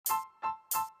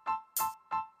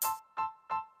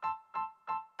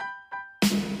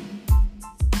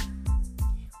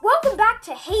Welcome back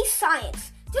to Hey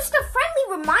Science. Just a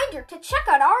friendly reminder to check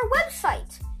out our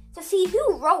website to see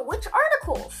who wrote which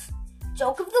articles.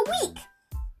 Joke of the week.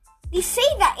 They say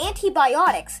that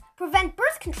antibiotics prevent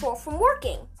birth control from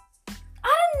working.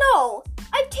 I don't know.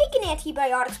 I've taken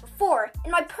antibiotics before,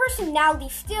 and my personality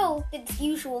still did its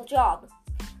usual job.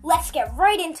 Let's get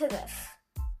right into this.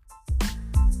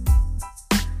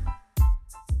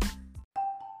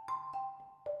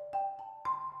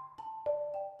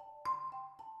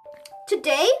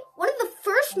 Today, one of the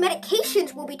first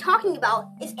medications we'll be talking about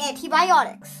is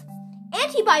antibiotics.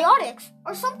 Antibiotics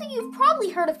are something you've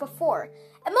probably heard of before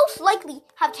and most likely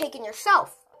have taken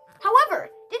yourself. However,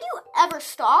 did you ever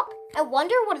stop and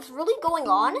wonder what is really going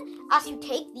on as you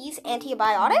take these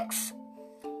antibiotics?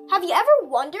 Have you ever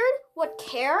wondered what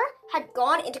care had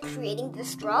gone into creating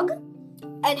this drug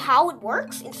and how it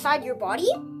works inside your body?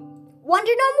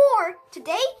 Wonder no more.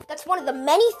 Today, that's one of the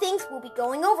many things we'll be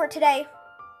going over today.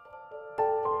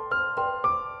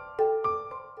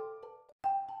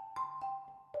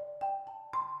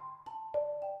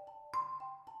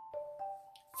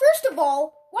 First of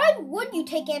all, why would you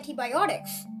take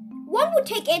antibiotics? One would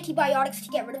take antibiotics to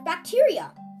get rid of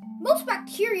bacteria. Most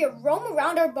bacteria roam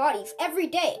around our bodies every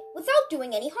day without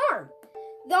doing any harm.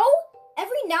 Though,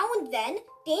 every now and then,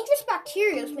 dangerous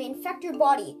bacteria may infect your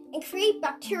body and create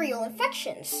bacterial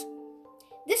infections.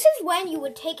 This is when you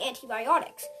would take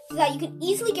antibiotics, so that you can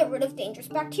easily get rid of dangerous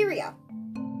bacteria.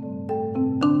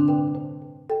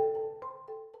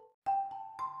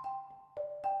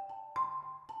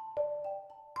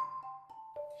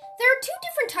 There are two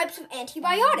different types of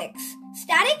antibiotics,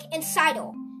 static and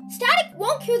cidal. Static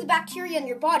won't kill the bacteria in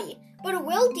your body, but it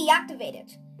will deactivate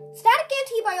it. Static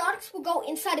antibiotics will go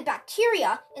inside a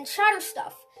bacteria and shatter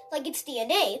stuff, like its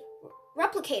DNA,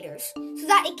 replicators, so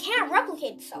that it can't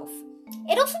replicate itself.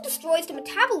 It also destroys the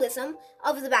metabolism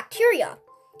of the bacteria.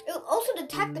 It will also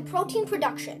detect the protein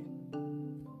production.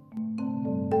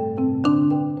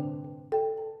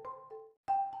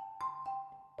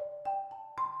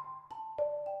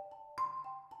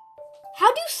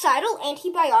 How do cidal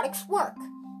antibiotics work?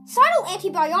 Cidal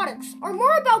antibiotics are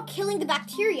more about killing the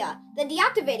bacteria than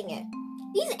deactivating it.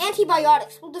 These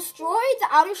antibiotics will destroy the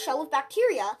outer shell of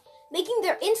bacteria, making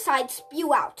their insides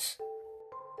spew out.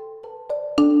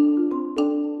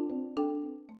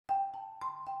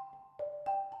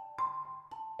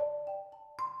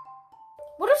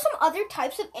 What are some other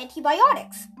types of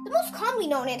antibiotics? The most commonly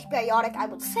known antibiotic, I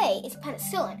would say, is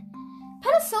penicillin.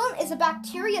 Penicillin is a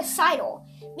bactericidal,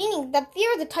 meaning that they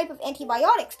are the type of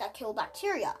antibiotics that kill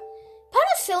bacteria.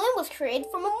 Penicillin was created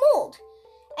from a mold,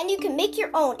 and you can make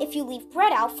your own if you leave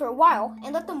bread out for a while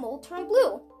and let the mold turn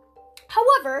blue.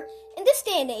 However, in this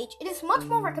day and age, it is much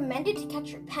more recommended to get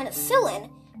your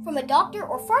penicillin from a doctor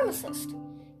or pharmacist.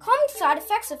 Common side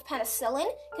effects of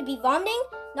penicillin could be vomiting,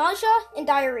 nausea, and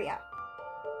diarrhea.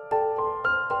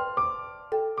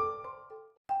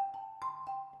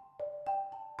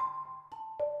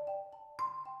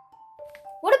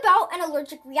 What about an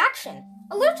allergic reaction?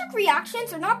 Allergic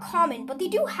reactions are not common, but they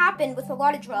do happen with a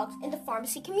lot of drugs in the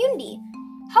pharmacy community.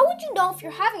 How would you know if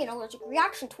you're having an allergic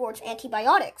reaction towards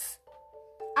antibiotics?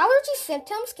 Allergy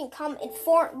symptoms can come in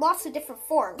lots of different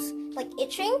forms, like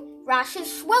itching,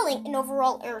 rashes, swelling, and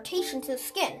overall irritation to the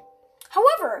skin.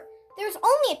 However, there's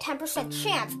only a 10%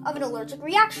 chance of an allergic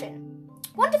reaction.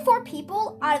 1 to 4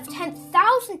 people out of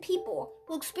 10,000 people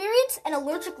will experience an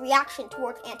allergic reaction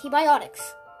towards antibiotics.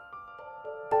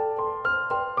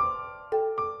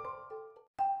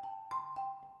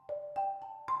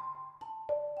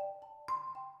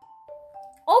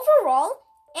 Overall,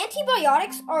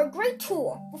 antibiotics are a great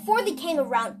tool. Before they came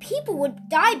around, people would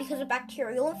die because of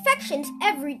bacterial infections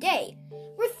every day.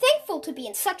 We're thankful to be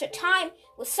in such a time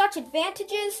with such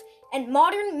advantages and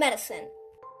modern medicine.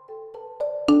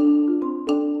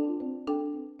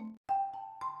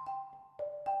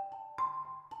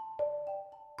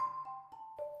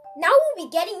 Now we'll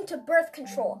be getting into birth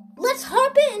control. Let's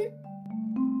hop in!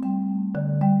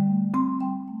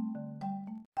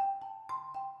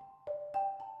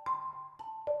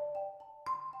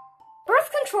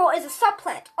 Birth control is a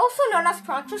subplant, also known as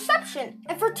contraception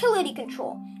and fertility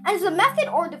control, and is a method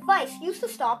or device used to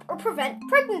stop or prevent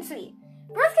pregnancy.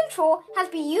 Birth control has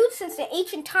been used since the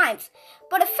ancient times,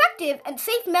 but effective and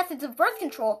safe methods of birth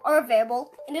control are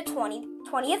available in the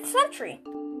 20th century.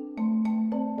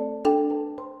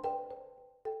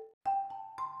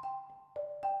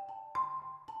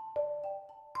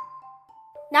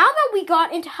 Now that we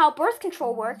got into how birth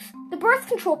control works, the birth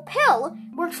control pill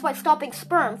works by stopping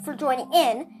sperm from joining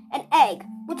in an egg,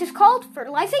 which is called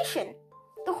fertilization.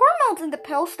 The hormones in the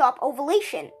pill stop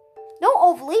ovulation. No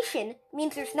ovulation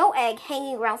means there's no egg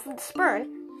hanging around from the sperm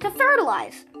to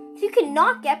fertilize, so you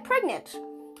cannot get pregnant.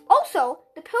 Also,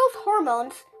 the pill's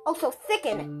hormones also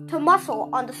thicken to muscle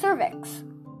on the cervix.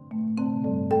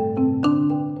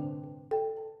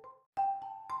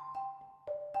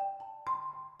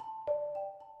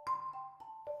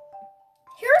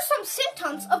 Here are some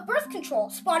symptoms of birth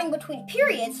control: spotting between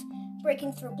periods,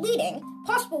 breaking through bleeding,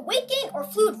 possible weight gain or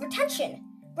fluid retention,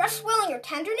 breast swelling or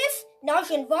tenderness,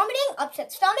 nausea and vomiting,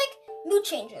 upset stomach, mood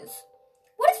changes.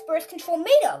 What is birth control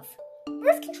made of?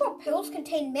 Birth control pills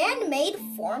contain man-made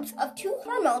forms of two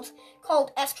hormones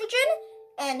called estrogen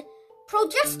and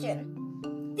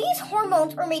progesterone. These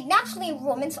hormones are made naturally in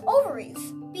women's ovaries.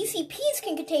 BCPs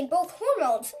can contain both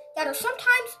hormones that are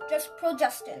sometimes just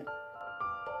progestin.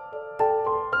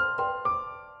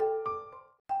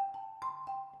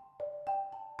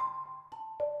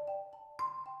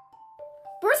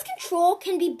 Birth control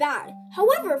can be bad.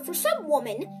 However, for some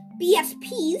women,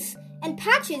 BSPs and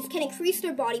patches can increase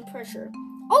their body pressure.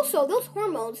 Also, those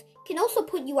hormones can also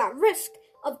put you at risk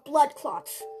of blood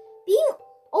clots. Being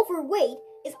overweight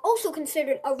is also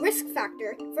considered a risk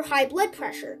factor for high blood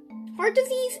pressure, heart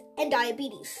disease, and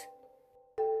diabetes.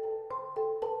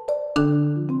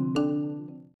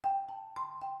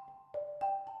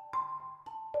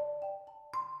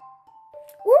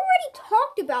 We already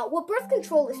talked about what birth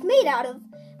control is made out of,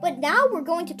 but now we're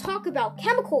going to talk about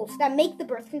chemicals that make the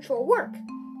birth control work,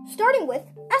 starting with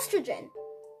estrogen.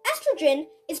 Estrogen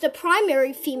is the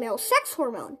primary female sex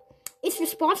hormone. It's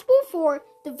responsible for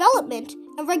development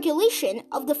and regulation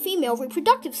of the female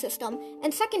reproductive system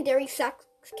and secondary sex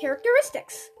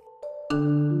characteristics.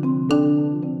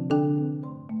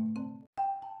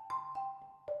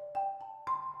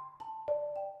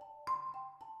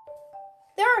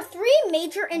 There are three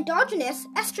major endogenous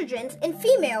estrogens in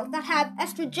female that have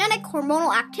estrogenic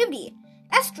hormonal activity: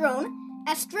 estrone,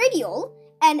 estradiol,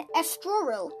 and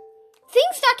estrorel.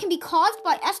 Things that can be caused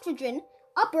by estrogen,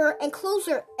 upper and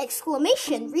closer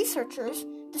exclamation. Researchers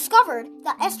discovered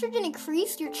that estrogen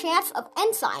increased your chance of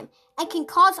enzyme and can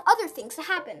cause other things to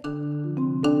happen.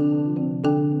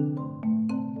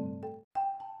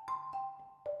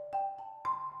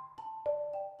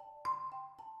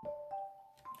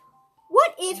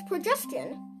 What is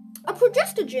progesterone? A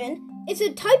progestogen is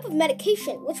a type of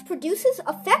medication which produces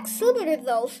effects similar to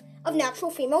those of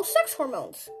natural female sex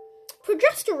hormones.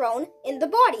 Progesterone in the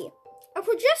body. A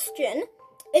progestogen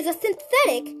is a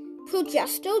synthetic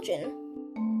progestogen.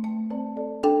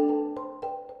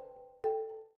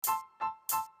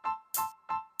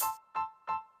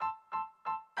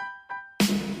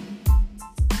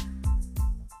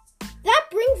 That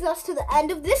brings us to the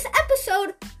end of this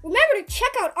episode. Remember to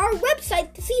check out our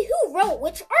website to see who wrote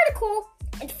which article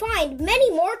and find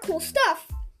many more cool stuff.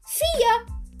 See ya!